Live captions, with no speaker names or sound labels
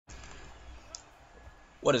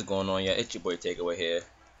What is going on? Yeah, it's your boy Takeaway here,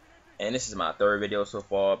 and this is my third video so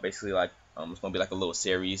far. Basically, like it's gonna be like a little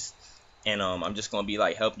series, and I'm just gonna be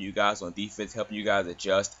like helping you guys on defense, helping you guys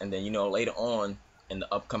adjust, and then later on in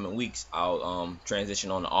the upcoming weeks I'll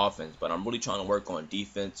transition on the offense. But I'm really trying to work on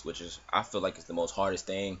defense, which is I feel like it's the most hardest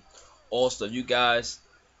thing. Also, you guys,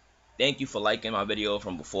 thank you for liking my video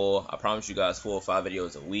from before. I promise you guys 4 or 5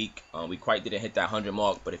 videos a week. We quite didn't hit that 100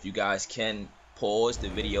 mark, but if you guys can pause the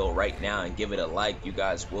video right now and give it a like, you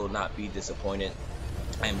guys will not be disappointed.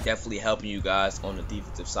 I'm definitely helping you guys on the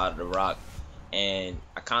defensive side of the rock, and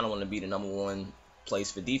I kind of want to be the #1 place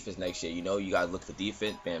for defense next year. You guys look for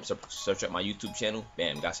defense, bam, search up my YouTube channel,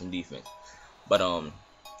 bam, got some defense. But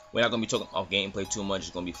we're not gonna be talking about gameplay too much. It's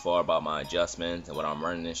gonna be far about my adjustments and what I'm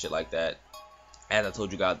running and shit like that. As I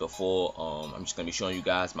told you guys before, I'm just gonna be showing you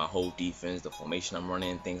guys my whole defense, the formation I'm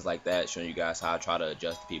running, things like that, showing you guys how I try to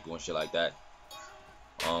adjust people and shit like that.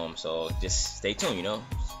 So just stay tuned,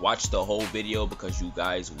 watch the whole video because you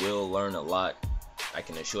guys will learn a lot. I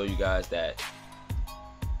can assure you guys that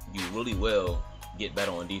you really will get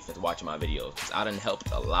better on defense watching my videos, because I done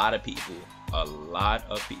helped a lot of people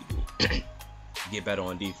get better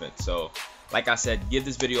on defense. So like I said, give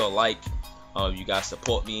this video a like. You guys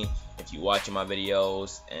support me if you watching my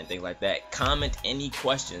videos and things like that. Comment any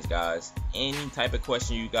questions, guys. Any type of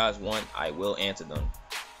question you guys want, I will answer them.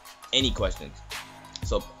 Any questions.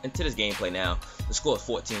 So into this gameplay now, the score is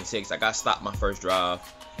 14-6. I got stopped my first drive,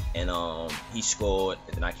 and he scored,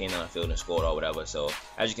 and then I came down the field and scored or whatever. So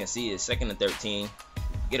as you can see, it's 2nd and 13.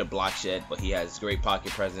 Get a block shed, but he has great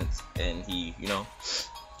pocket presence, and he,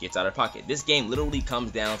 gets out of the pocket. This game literally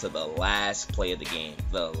comes down to the last play of the game,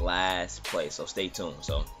 the last play. So stay tuned.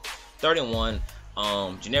 So 3rd and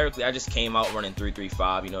 1. Generically, I just came out running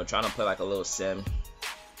 3-3-5. Trying to play like a little sim.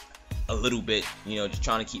 A little bit, just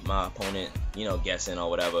trying to keep my opponent, guessing or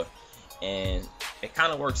whatever, and it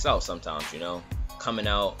kind of works out sometimes, coming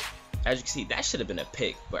out. As you can see, that should have been a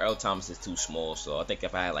pick, but Earl Thomas is too small, so I think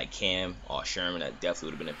if I had like Cam or Sherman, that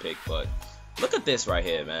definitely would have been a pick. But look at this right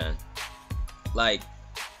here, man. Like,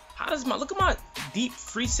 look at my deep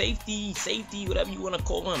free safety, whatever you want to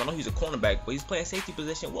call him. I know he's a cornerback, but he's playing safety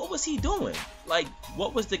position. What was he doing? Like,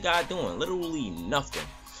 what was the guy doing? Literally nothing.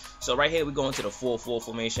 So right here we go into the 4-4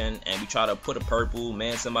 formation, and we try to put a purple,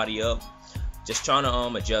 man somebody up, just trying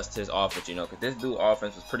to adjust his offense, because this dude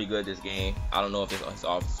offense was pretty good this game. I don't know if his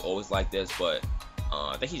offense is always like this, but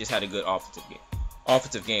I think he just had a good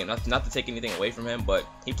offensive game. Not to take anything away from him, but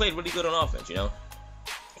he played really good on offense.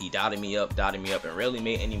 He dotted me up, and rarely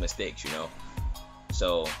made any mistakes.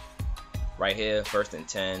 So right here, 1st and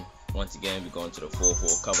 10. Once again, we go into the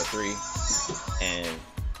 4-4 cover 3, and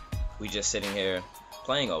we just sitting here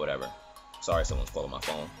playing or whatever. Sorry, someone's calling my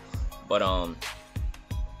phone. But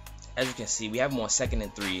as you can see, we have him on 2nd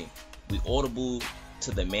and 3. We audible to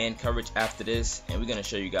the man coverage after this, and we're gonna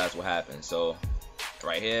show you guys what happens. So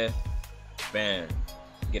right here, bam,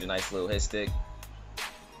 get a nice little hit stick,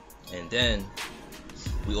 and then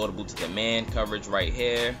we audible to the man coverage right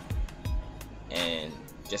here, and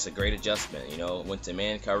just a great adjustment. Went to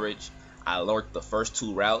man coverage. I lurked the first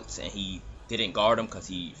 2 routes, and he didn't guard him because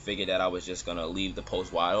he figured that I was just gonna leave the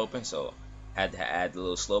post wide open, so had to add the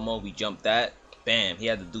little slow-mo. We jumped that, bam, he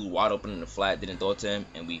had the dude wide open in the flat, didn't throw it to him,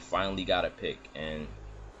 and we finally got a pick, and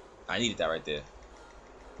I needed that right there.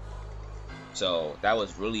 So that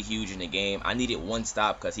was really huge in the game. I needed 1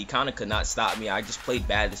 stop because he kind of could not stop me. I just played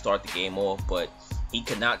bad to start the game off, but he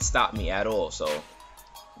could not stop me at all. So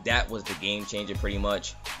that was the game changer pretty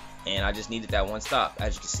much. And I just needed that 1 stop.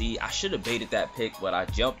 As you can see, I should have baited that pick, but I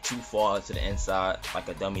jumped too far to the inside like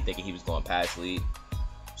a dummy, thinking he was going pass lead.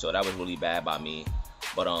 So that was really bad by me.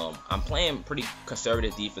 But I'm playing pretty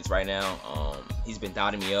conservative defense right now. He's been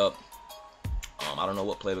dotting me up. I don't know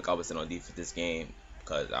what playbook I was in on defense this game,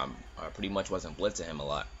 because I pretty much wasn't blitzing him a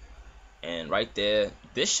lot. And right there,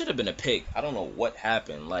 this should have been a pick. I don't know what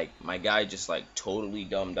happened. Like, my guy just like totally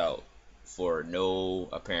dumbed out for no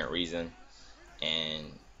apparent reason, and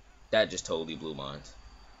that just totally blew mine.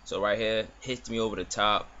 So right here, hits me over the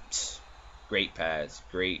top. Great pass.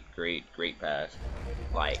 Great pass.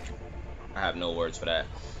 Like, I have no words for that.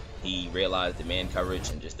 He realized the man coverage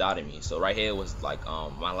and just dotted me. So right here was like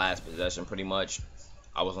my last possession pretty much.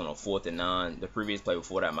 I was on a 4th and 9. The previous play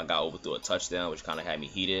before that, my guy overthrew a touchdown, which kind of had me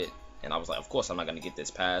heated. And I was like, of course I'm not going to get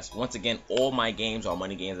this pass. Once again, all my games are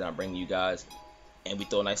money games that I'm bringing you guys. And we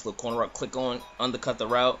throw a nice little corner route, click on, undercut the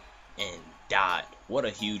route, and dot. What a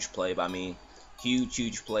huge play by me.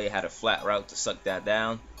 Huge play. Had a flat route to suck that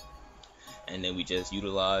down. And then we just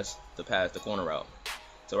utilized the corner route.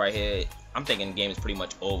 So right here, I'm thinking the game is pretty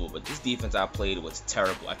much over. But this defense I played was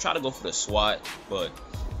terrible. I tried to go for the SWAT, but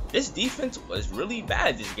this defense was really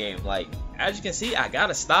bad this game. Like, as you can see, I got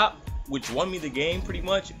a stop, which won me the game pretty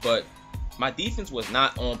much, but my defense was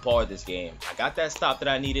not on par this game. I got that stop that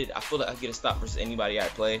I needed. I feel like I get a stop versus anybody I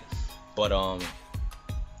play, but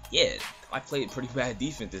yeah, I played pretty bad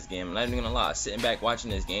defense this game. I'm not even gonna lie. Sitting back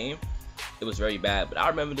watching this game, it was very bad, but I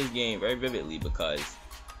remember this game very vividly because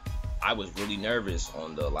I was really nervous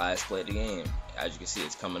on the last play of the game. As you can see,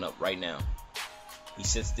 it's coming up right now. He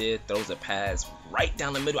sits there, throws a pass right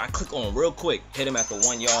down the middle. I click on real quick, hit him at the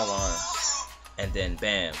 1 yard line, and then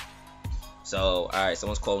bam. So, alright,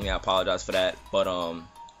 someone's calling me. I apologize for that. But I'm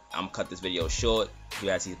gonna cut this video short.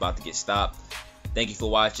 He's about to get stopped. Thank you for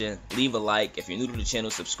watching. Leave a like. If you're new to the channel,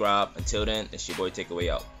 subscribe. Until then, it's your boy Takeaway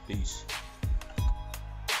out. Peace.